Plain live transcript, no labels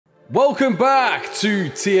Welcome back to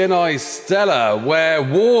TaeniaStella, where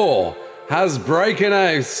war has broken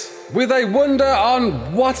out, with a wonder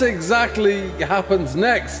on what exactly happens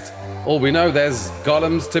next. All we know, there's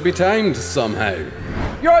golems to be tamed somehow.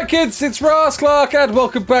 You're right, kids, it's Raasclark, and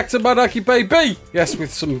welcome back to Monarky, baby. Yes,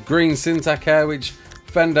 with some green syntac here, which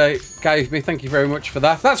Fender gave me. Thank you very much for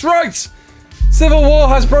that. That's right! Civil war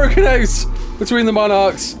has broken out between the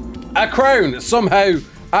Monarchs. A crown somehow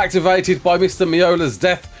activated by Mr. Miola's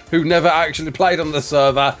death, who never actually played on the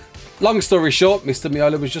server. Long story short, Mr.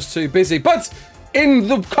 Miola was just too busy. But in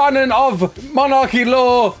the canon of Monarchy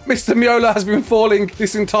lore, Mr. Miola has been falling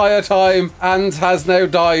this entire time and has now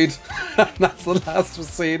died. And that's the last we've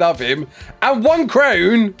seen of him. And one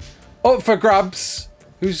crown up for grabs,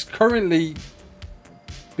 who's currently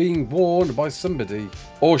being worn by somebody,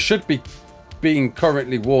 or should be being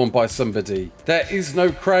currently worn by somebody. There is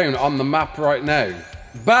no crown on the map right now.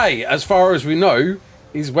 Bay, as far as we know,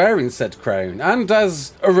 is wearing said crown, and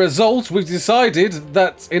as a result we've decided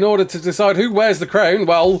that in order to decide who wears the crown,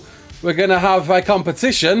 well, we're gonna have a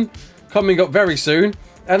competition coming up very soon,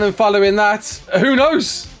 and then following that, who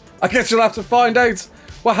knows, I guess you'll have to find out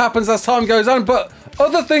what happens as time goes on. But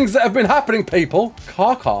other things that have been happening, people,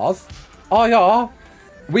 cars, IR,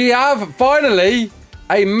 we have finally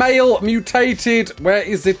a male mutated, where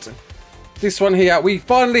is it, this one here, we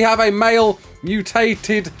finally have a male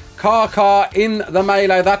mutated car in the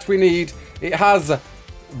melee that we need. It has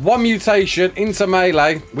one mutation into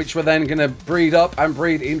melee, which we're then going to breed up and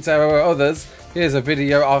breed into our others. Here's a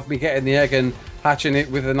video of me getting the egg and hatching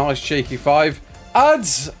it with a nice cheeky 5.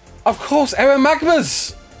 Ads, of course, our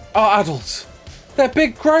magmas are adults. They're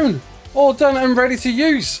big grown, all done and ready to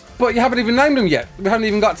use. But you haven't even named them yet. We haven't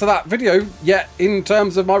even got to that video yet in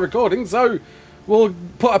terms of my recording, so we'll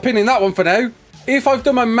put a pin in that one for now. If I've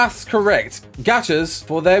done my maths correct, gachas,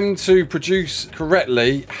 for them to produce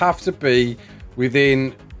correctly, have to be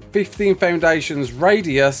within 15 foundations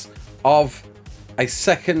radius of a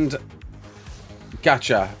second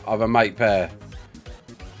gacha of a mate pair.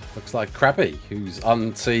 Looks like Krabby, who's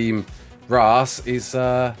on Team Ras, is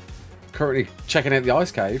currently checking out the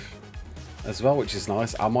ice cave as well, which is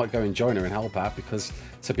nice. I might go and join her and help out because,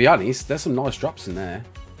 to be honest, there's some nice drops in there,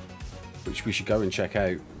 which we should go and check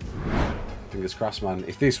out. Fingers crossed, man.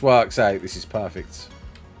 If this works out, this is perfect.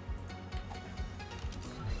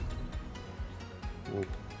 Oh.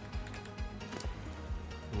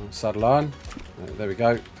 Saddle on. There we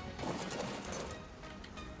go.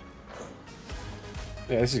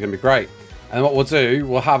 Yeah, this is going to be great. And what we'll do,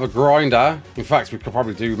 we'll have a grinder. In fact, we could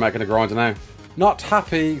probably do making a grinder now. Not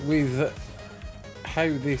happy with how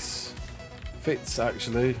this fits,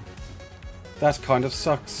 actually. That kind of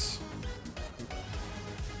sucks.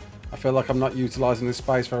 I feel like I'm not utilising this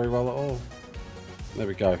space very well at all. There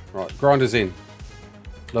we go. Right, grinder's in.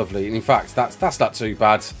 Lovely. And in fact, that's not too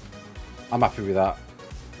bad. I'm happy with that.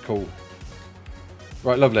 Cool.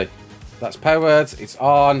 Right, lovely. That's powered. It's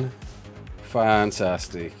on.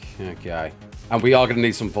 Fantastic. Okay. And we are going to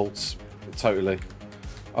need some vaults. Totally.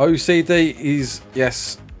 OCD is,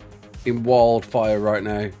 yes, in wildfire right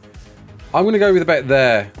now. I'm going to go with about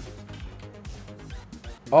there.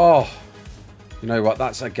 Oh. You know what?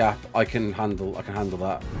 That's a gap I can handle. I can handle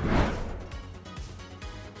that.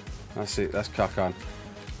 That's it. That's cock on.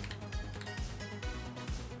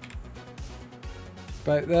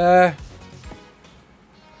 About there.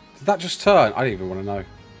 Did that just turn? I don't even want to know.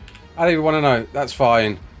 I don't even want to know. That's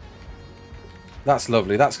fine. That's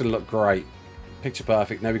lovely. That's going to look great. Picture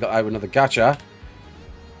perfect. Now we've got another gacha.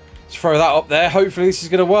 Let's throw that up there. Hopefully this is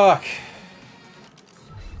going to work.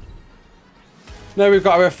 Now we've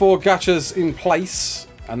got our 4 gachas in place,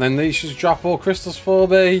 and then these should drop all crystals for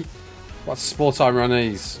me. What's the spore timer on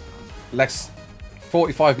these? Less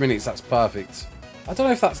 45 minutes, that's perfect. I don't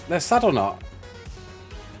know if they're sad or not,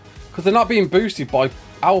 because they're not being boosted by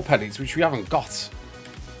owl pellets, which we haven't got,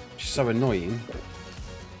 which is so annoying.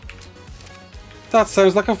 That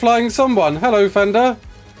sounds like a flying someone. Hello, Fender.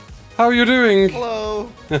 How are you doing?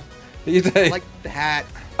 Hello. You doing? I like the hat.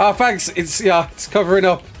 Oh, thanks. It's covering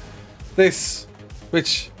up this.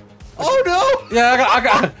 Which? Oh no! Yeah, I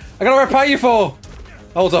gotta repay you for.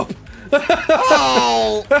 Hold up.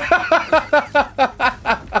 Oh!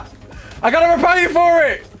 I gotta repay you for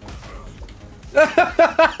it.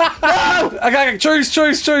 No! Okay,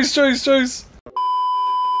 truce.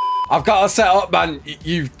 I've got to set up, man.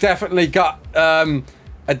 You've definitely got a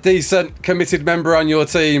decent, committed member on your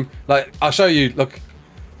team. Like, I'll show you. Look,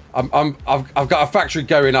 I've got a factory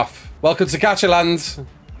going off. Welcome to Gacha Land.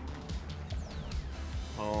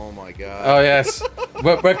 Oh my god. Oh yes,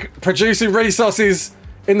 we're producing resources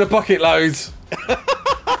in the bucket loads.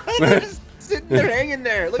 sitting there hanging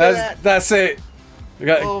there. Look at that. That's it. We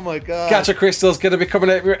got Oh my god. Gacha crystals going to be coming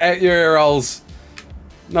out your ear holes.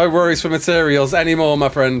 No worries for materials anymore, my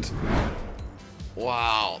friend.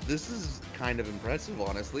 Wow, this is kind of impressive,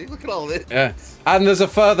 honestly. Look at all this. Yeah, and there's a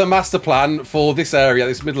further master plan for this area,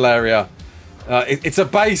 this middle area. It's a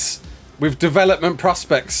base with development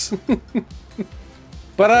prospects.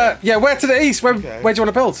 But yeah, where to the east? Where do you want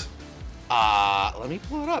to build? Let me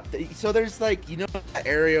pull it up. So there's like, you know, that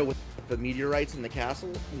area with the meteorites in the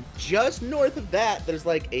castle. Just north of that, there's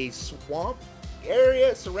like a swamp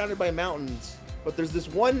area surrounded by mountains. But there's this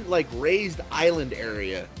one like raised island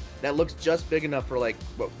area that looks just big enough for like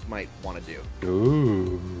what we might want to do.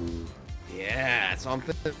 Ooh. Yeah, so I'm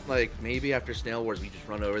thinking like maybe after Snail Wars we just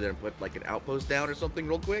run over there and put like an outpost down or something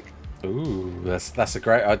real quick. Ooh, that's a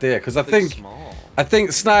great idea because I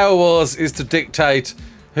think Snail Wars is to dictate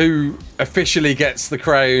who officially gets the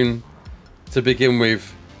crown to begin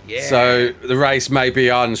with. Yeah. So the race may be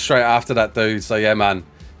on straight after that, dude. So yeah, man,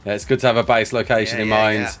 yeah, it's good to have a base location in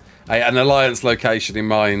mind. Yeah. An alliance location in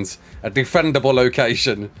mind, a defendable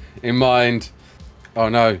location in mind. Oh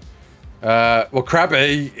no. Well,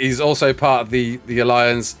 Krabby is also part of the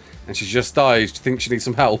alliance, and she's just died. Do you think she needs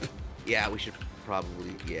some help? Yeah, we should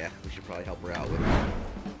probably help her out with it.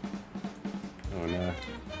 Oh no.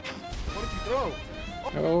 What did you throw?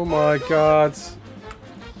 Oh my god.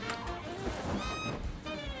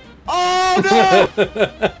 Oh no!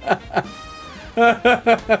 Run,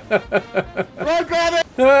 grab it!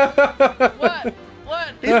 What?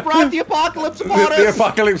 What? He's brought the apocalypse upon us! The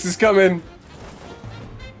apocalypse is coming!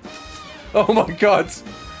 Oh my god!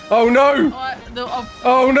 Oh no!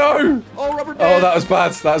 Oh no! Oh, rubber band! Oh, that was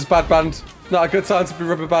bad. That was bad band. Not a good time to be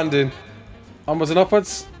rubber banding. Onwards and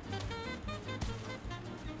upwards.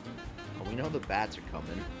 Oh, we know the bats are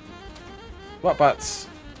coming. What bats?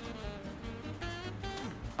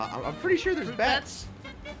 I'm pretty sure there's bats.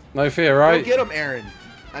 No fear, right? Go get them, Aaron.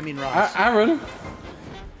 I mean, Ross. Aaron?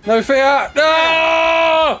 No fear!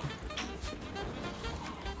 No!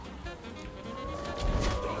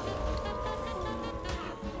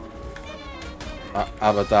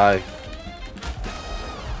 Abba die.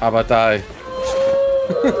 Abba die.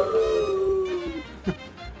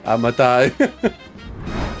 I'ma die. There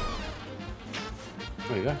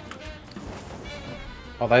you go.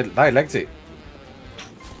 Oh, they legged it.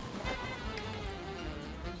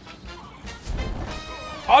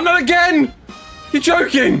 Oh, not again! You're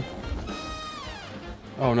joking!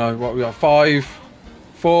 Oh no, what we got? 5,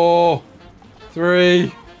 4,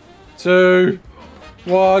 3, 2,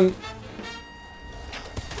 1.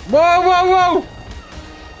 Whoa, whoa, whoa!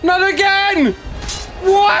 Not again!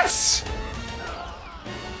 What?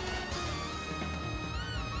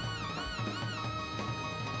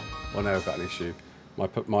 Well, now I've got an issue. My.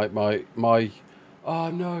 Oh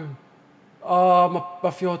no! Oh,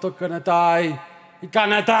 my Fjordur gonna die. You're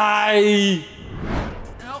gonna die!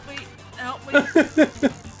 Help me! Help me!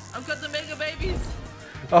 I've got the mega babies!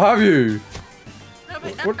 Oh, have you? Help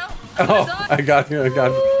me! What? Help! Oh, I got you, I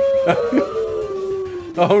got you.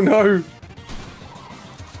 Oh no!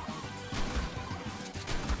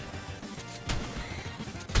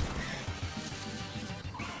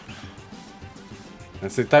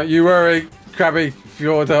 That's it, don't you worry, Krabby,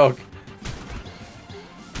 Fjordur.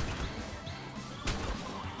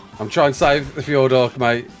 I'm trying to save the Fjordur,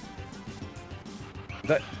 mate.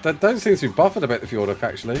 They don't seem to be bothered about the Fjordur,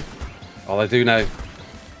 actually. Oh, they do now.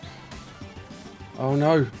 Oh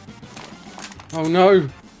no. Oh no.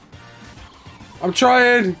 I'm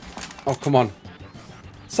trying. Oh, come on.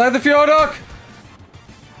 Save the Fjordur!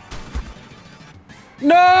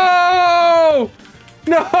 No!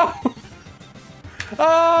 No!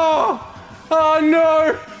 Oh! Oh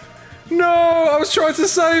no! No! I was trying to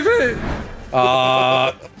save it!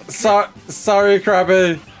 Sorry,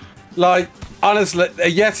 Krabby. Like, honestly,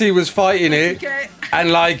 a Yeti was fighting it, okay. and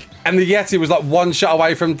the Yeti was like one shot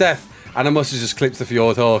away from death, and I must have just clipped the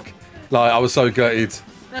Fjordur. Like, I was so gutted.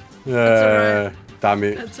 That's alright. Damn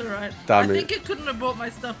it. That's alright. Damn I it. think it couldn't have brought my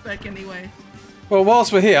stuff back anyway. Well,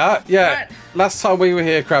 whilst we're here, yeah, Right. last time we were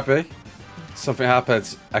here, Krabby, something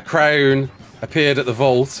happened. A crown appeared at the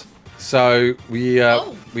vault, so we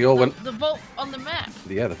all went. The vault on the map.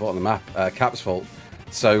 Yeah, the vault on the map, Cap's vault.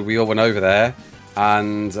 So we all went over there,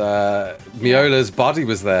 and Miola's body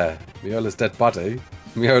was there. Miola's dead body.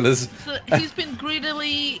 Miola's. So he's been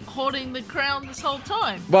greedily hoarding the crown this whole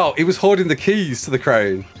time. Well, he was hoarding the keys to the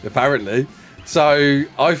crown, apparently. So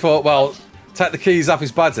I thought, well, take the keys off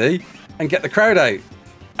his body and get the crown out.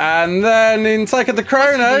 And then in taking the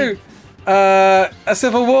crown out, a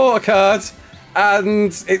civil war occurred,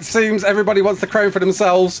 and it seems everybody wants the crown for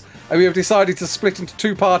themselves, and we have decided to split into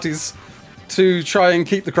two parties to try and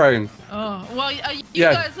keep the crone. Oh, well, you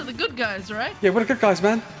Yeah. guys are the good guys, right? Yeah, we're the good guys,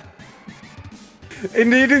 man. In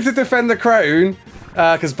needing to defend the crone,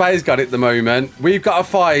 because Bay's got it at the moment, we've got to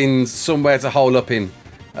find somewhere to hole up in.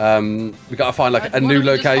 We've got to find like a new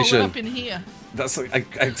location. Up in here. That's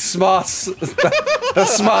a smarts.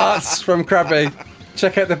 That's smarts from Krabby.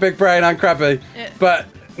 Check out the big brain and Krabby. Yeah. But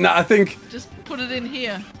no, I think. Just put it in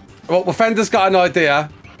here. Well, Fender's got an idea,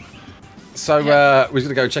 so Yeah. we're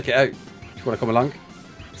gonna go check it out. If you want to come along,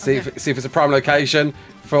 see Okay. if it's a prime location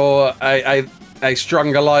for a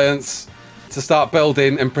strong alliance to start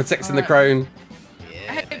building and protecting the crone.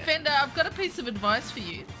 Hey, Fender, I've got a piece of advice for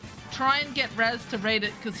you. Try and get Raz to raid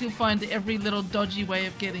it, because he'll find every little dodgy way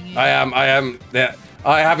of getting in. I am. Yeah,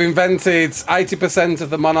 I have invented 80% of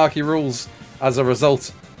the Monarchy rules as a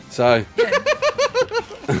result. So. Yeah.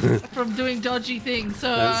 From doing dodgy things, so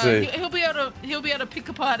Let's see. he'll be able to pick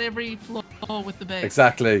apart every floor with the base.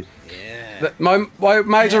 Exactly. Yeah. My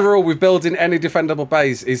major rule with building any defendable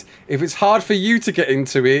base is if it's hard for you to get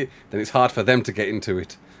into it, then it's hard for them to get into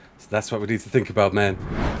it. So that's what we need to think about, man.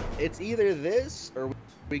 It's either this or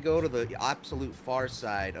we go to the absolute far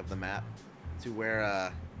side of the map to where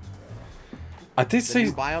I did the see.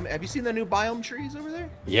 new biome. Have you seen the new biome trees over there?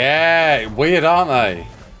 Yeah, weird, aren't they?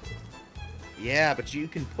 Yeah, but you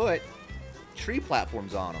can put tree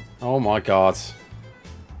platforms on them. Oh my god.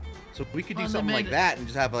 So we could do Oh, they something made like it. that and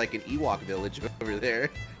just have like an Ewok village over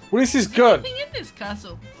there. Well, this is Is there good. anything in this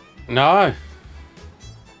castle? No.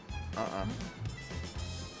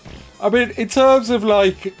 I mean, in terms of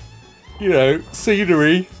like, you know,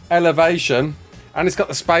 scenery, elevation, and it's got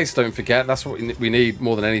the space, don't forget. That's what we need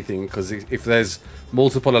more than anything, because if there's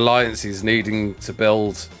multiple alliances needing to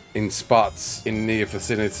build in spots in near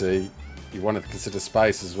vicinity, you want to consider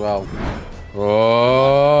space as well.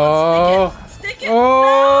 Oh! Stick it!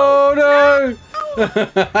 Oh no!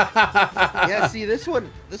 Yeah, see this one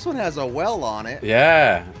has a well on it.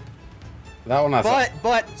 Yeah. That one has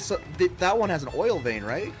That one has an oil vein,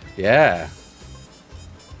 right? yeah.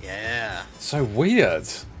 Yeah. So weird.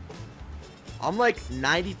 I'm like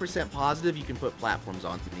 90% positive you can put platforms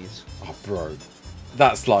onto these. Oh bro.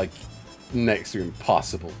 That's like next to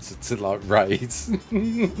impossible to like raid.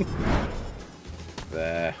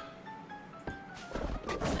 There.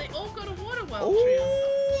 They all got a water well Oh, trio.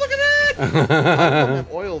 look at that!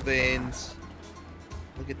 Oil veins.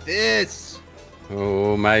 Look at this.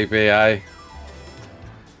 Oh, maybe, eh?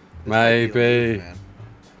 Maybe. Man.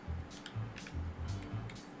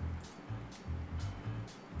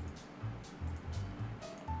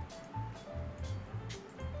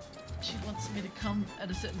 She wants me to come at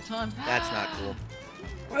a certain time. That's not cool.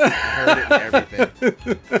 I heard it and everything.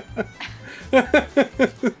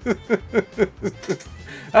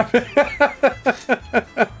 I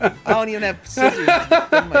don't even have scissors to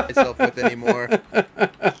defend myself with anymore.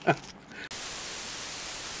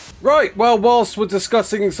 Right, well, whilst we're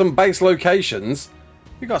discussing some base locations,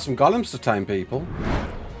 we got some golems to tame, people.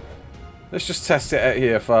 Let's just test it out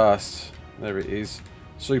here first. There it is.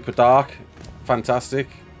 Super dark. Fantastic.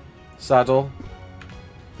 Saddle.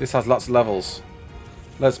 This has lots of levels.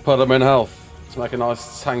 Let's put them in health. Let's make a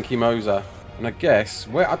nice tanky Moser. And I guess,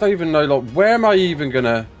 where I don't even know, like, where am I even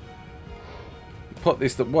gonna put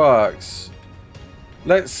this that works?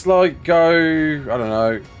 Let's, like, go, I don't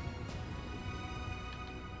know,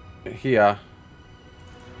 here.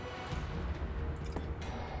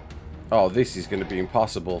 Oh, this is going to be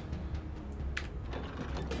impossible.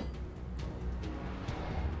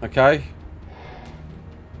 Okay.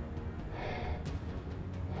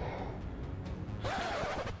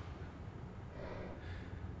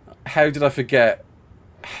 How did I forget?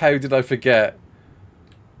 How did I forget?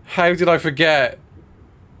 How did I forget?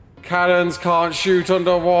 Cannons can't shoot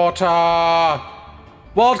underwater.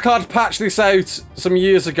 Wildcard patched this out some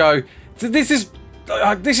years ago. This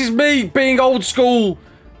is me being old school.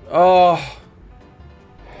 Oh.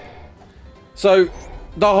 So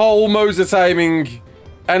the whole Moser taming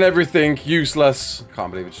and everything useless.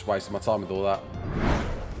 Can't believe I just wasted my time with all that.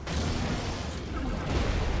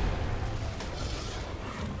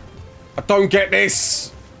 I don't get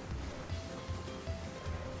this.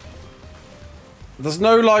 There's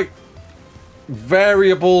no like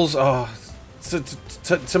variables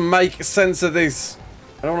to make sense of this.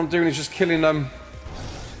 And all I'm doing is just killing them.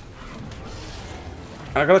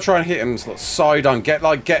 And I gotta try and hit them side on.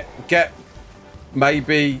 Get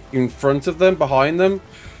maybe in front of them, behind them.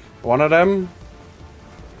 One of them.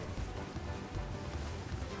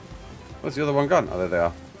 Where's the other one gone? Oh, there they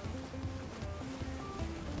are.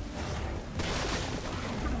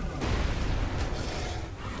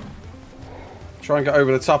 Try and get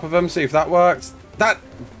over the top of them, see if that works. That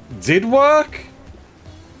did work?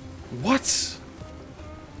 What?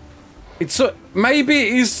 It's a, maybe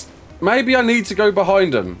it is. Maybe I need to go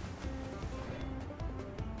behind him.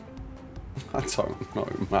 I don't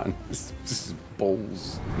know, man. This is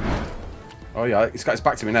balls. Oh yeah, it's got its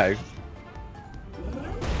back to me now.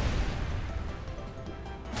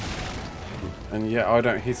 And yeah, I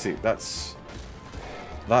don't hit it. That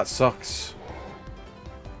sucks.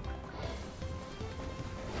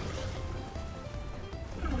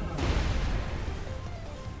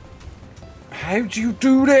 How do you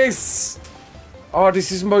do this? Oh,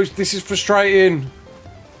 this is frustrating.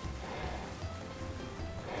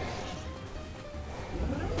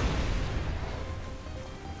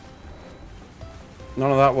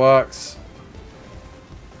 None of that works.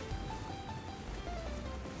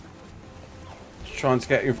 Just trying to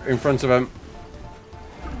get in front of them.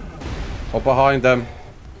 Or behind them.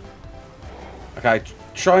 Okay,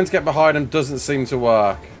 trying to get behind them doesn't seem to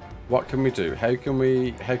work. What can we do? How can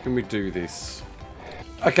we do this?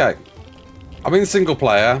 Okay. I'm in single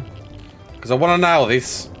player. Because I want to nail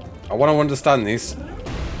this. I want to understand this.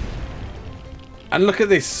 And look at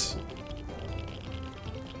this.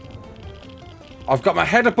 I've got my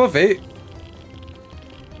head above it.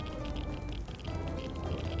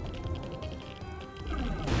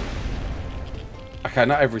 Okay,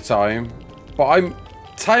 not every time. But I'm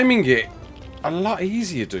timing it a lot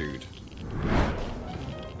easier, dude.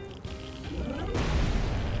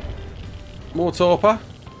 More torpor.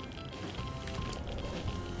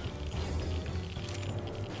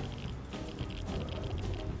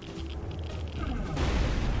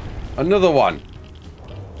 Another one.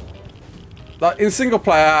 Like in single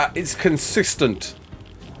player, it's consistent.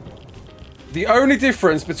 The only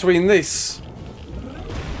difference between this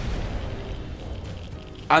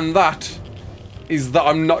and that is that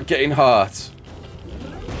I'm not getting hurt.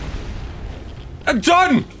 I'm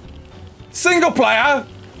done! Single player!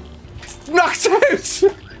 Knocked out!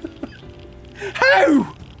 How?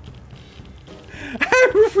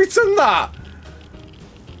 How have we done that?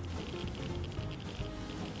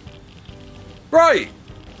 Right.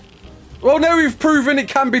 Well, now we've proven it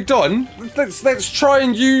can be done. Let's try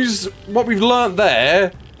and use what we've learnt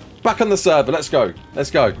there back on the server. Let's go.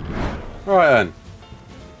 Let's go. All right, then.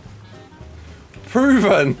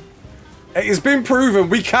 Proven. It has been proven.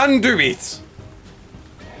 We can do it.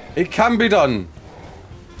 It can be done.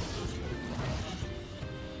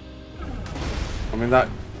 I mean,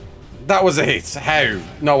 that was a hit. How?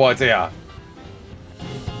 No idea.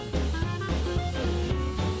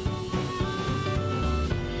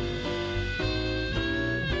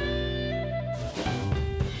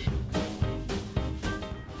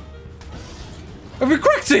 Have we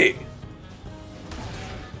cracked it?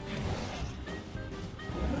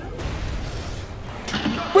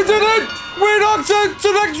 We did it! We knocked it to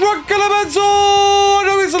the next rock elemental! I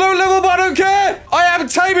know it's a low level, but I don't care! I am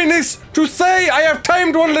taming this to say I have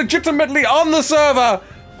tamed one legitimately on the server!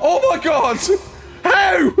 Oh my god!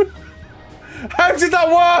 How? How did that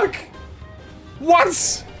work?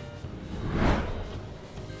 What?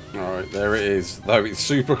 Alright, there it is. Though it's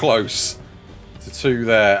super close to 2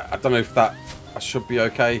 there. I don't know if that... I should be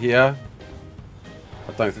okay here.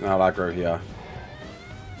 I don't think they'll aggro here.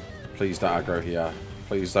 Please don't aggro here.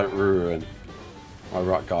 Please don't ruin my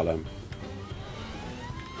rock golem.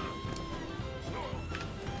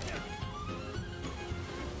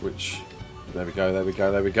 Which... There we go, there we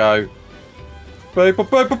go, there we go. Paper,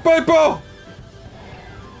 paper, paper!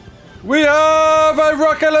 We have a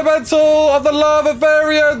rock elemental of the lava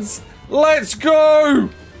variants! Let's go!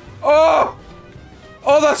 Oh!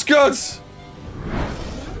 Oh, that's good!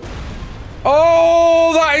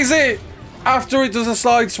 Oh, that is it! After it does a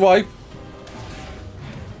slide swipe.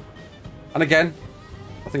 And again,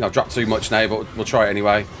 I think I've dropped too much now, but we'll try it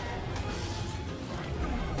anyway.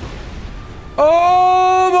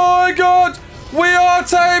 Oh my god! We are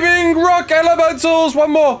taming rock elementals!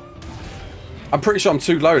 One more! I'm pretty sure I'm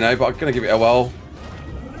too low now, but I'm going to give it a whirl.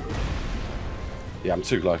 Yeah, I'm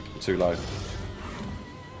too low. I'm too low.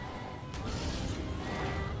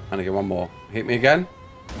 And again, one more. Hit me again.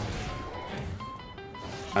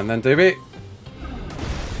 And then do it.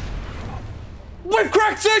 We've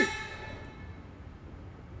cracked it!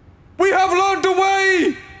 We have learned the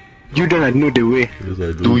way! You don't know the way. Yes,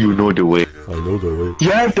 I do. Do you know the way? I know the way.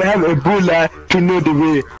 You have to have Ebola to know the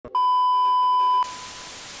way.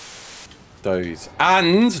 Those.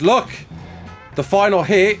 And look! The final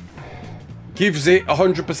hit gives it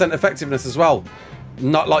 100% effectiveness as well.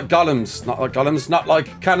 Not like golems. Not like golems. Not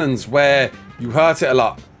like cannons where you hurt it a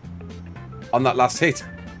lot on that last hit.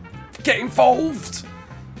 Get involved!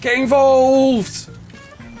 Get involved!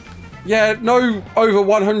 Yeah, no over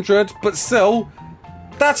 100, but still,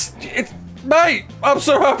 that's it. Mate, I'm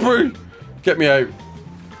so happy. Get me out.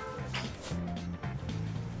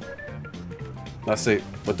 That's it.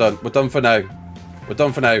 We're done. We're done for now. We're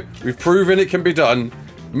done for now. We've proven it can be done,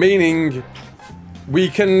 meaning we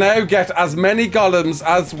can now get as many golems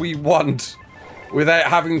as we want without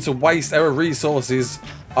having to waste our resources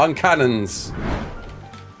on cannons.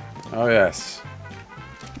 Oh yes.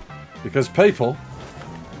 Because people,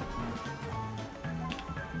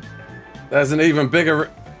 there's an even bigger...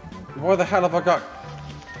 Why the hell have I got...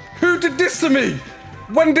 Who did this to me?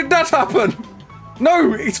 When did that happen?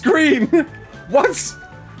 No, it's green. What?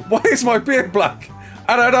 Why is my beard black?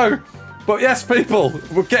 I don't know. But yes, people,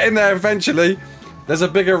 we're getting there eventually. There's a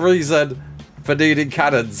bigger reason for needing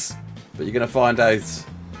cannons. But you're going to find out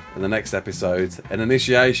in the next episode. An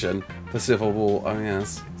initiation for Civil War. Oh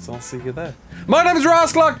yes. So I'll see you there. My name is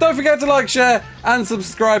Raasclark. Don't forget to like, share, and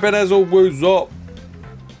subscribe. And as always,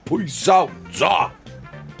 peace out.